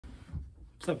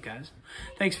What's up, guys?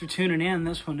 Thanks for tuning in.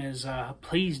 This one is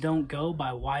Please Don't Go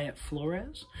by Wyatt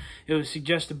Flores. It was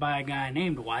suggested by a guy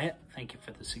named Wyatt. Thank you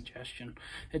for the suggestion.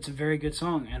 It's a very good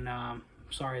song, and I'm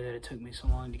sorry that it took me so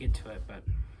long to get to it, but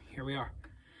here we are.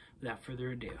 Without further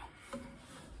ado.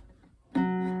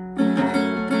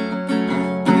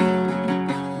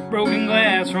 Broken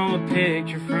glass from a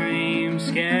picture frame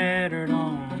scattered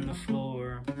on the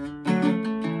floor.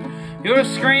 You're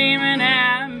screaming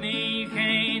at me, you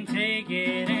can't take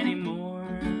it anymore.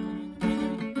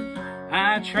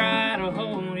 I try to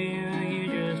hold you,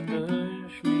 you just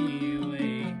push me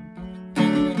away.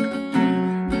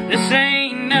 This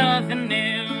ain't nothing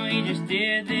new, you just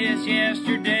did this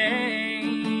yesterday.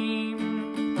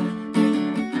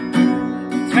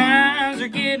 Times are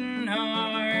getting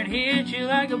hard, hit you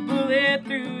like a bullet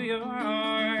through your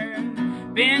heart.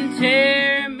 Been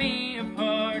tearing me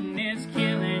apart and it's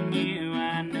killing you,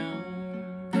 I know.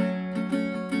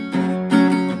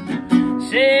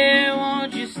 Say,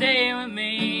 won't you stay with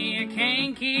me? I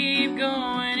can't keep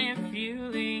going if you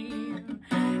leave.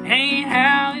 Ain't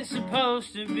how it's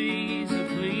supposed to be, so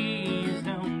please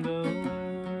don't go.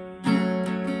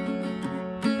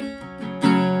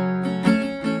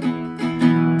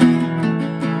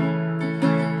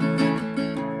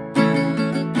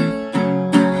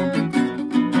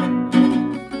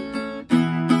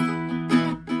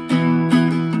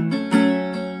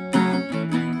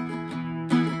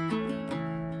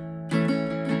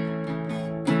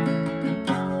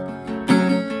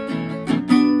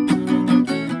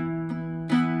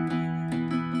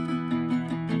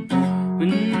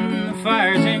 When the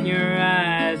fire's in your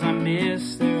eyes, I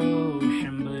miss their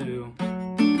ocean blue.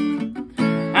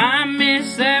 I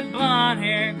miss that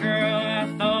blonde-haired girl I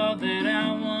thought that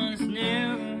I once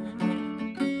knew.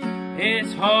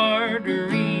 It's hard to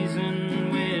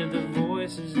reason with the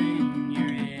voices in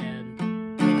your head.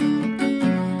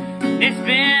 It's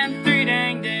been 3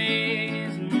 dang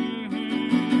days.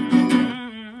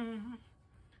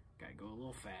 Gotta go a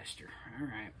little faster. All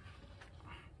right.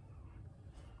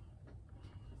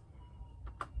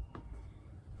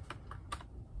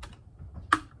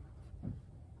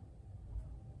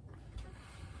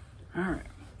 Alright,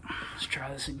 let's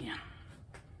try this again.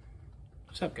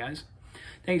 What's up, guys?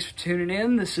 Thanks for tuning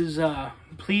in. This is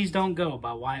Please Don't Go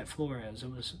by Wyatt Flores.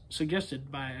 It was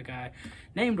suggested by a guy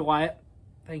named Wyatt.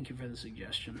 Thank you for the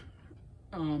suggestion.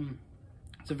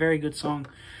 It's a very good song.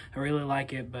 I really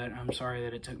like it, but I'm sorry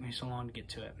that it took me so long to get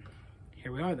to it.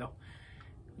 Here we are, though.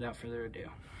 Without further ado.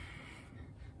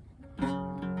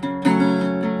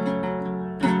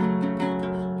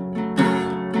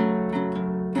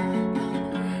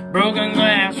 Broken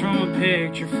glass from a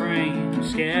picture frame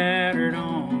scattered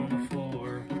on the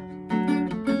floor.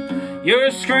 You're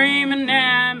screaming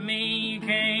at me, you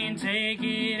can't take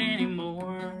it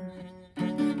anymore.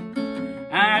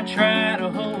 I try to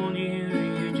hold you,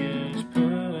 you just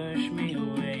push me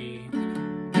away.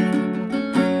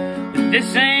 But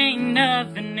this ain't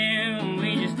nothing new,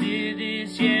 we just did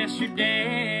this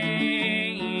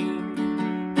yesterday.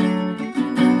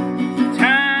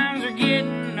 Times are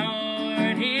getting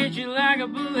hard, hit you like a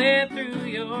bullet through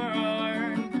your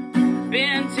heart.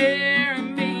 Been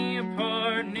tearing me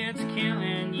apart and it's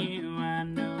killing you, I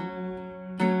know.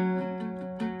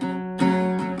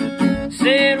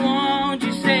 Said, won't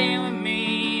you stay with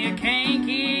me? I can't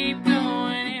keep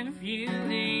going if you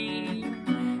leave.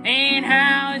 Ain't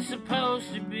how it's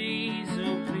supposed to be, so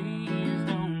please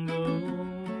don't go.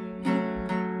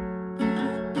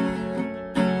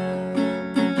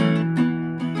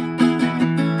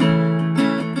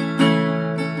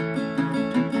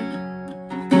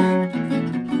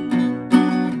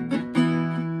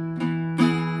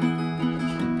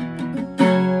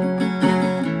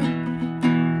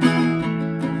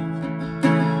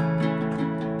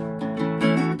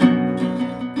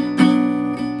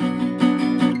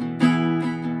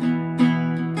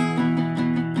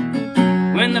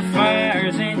 When the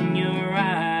fire's in your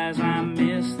eyes, I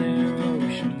miss their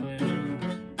ocean blue.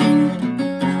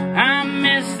 I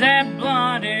miss that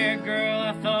blonde-haired girl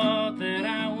I thought that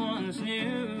I once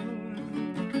knew.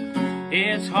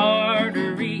 It's hard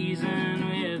to reason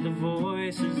with the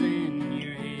voices in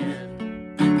your head.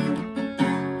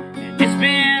 And it's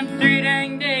been 3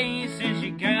 dang days since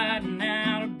you gotten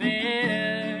out of bed.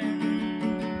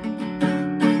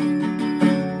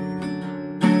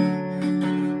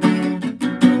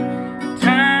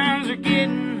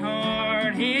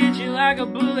 Like a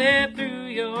bullet through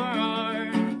your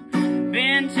heart.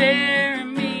 Been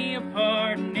tearing me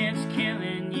apart and it's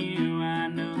killing you, I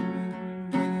know.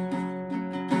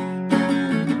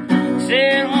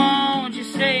 Said, won't you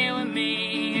stay with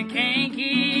me? I can't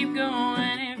keep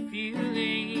going if you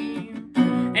leave.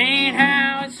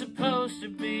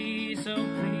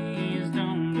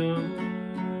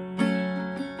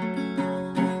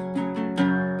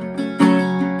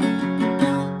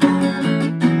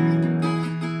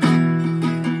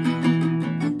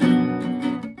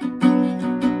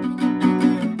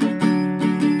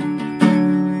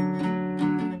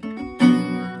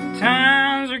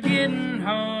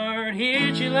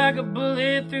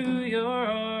 bullet through your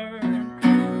heart.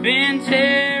 Been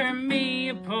tearing me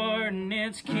apart and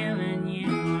it's killing you,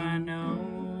 I know.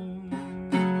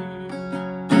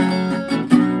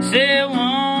 Said,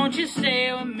 won't you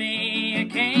stay with me? I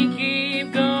can't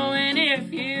keep going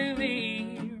if you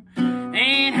leave.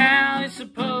 Ain't how it's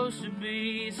supposed to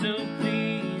be, so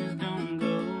please don't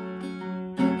go.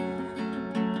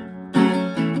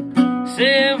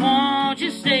 Said, won't you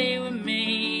stay with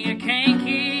me? I can't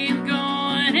keep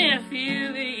going if you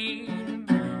leave.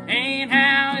 Ain't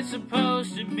how it's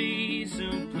supposed to be, so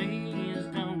please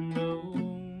don't go.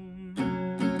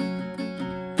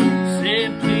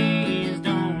 Said, please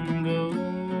don't go.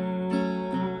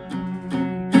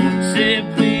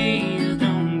 Said, please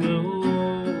don't go.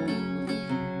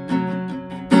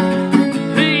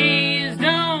 Please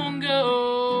don't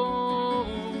go.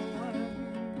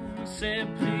 Said,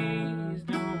 please don't go.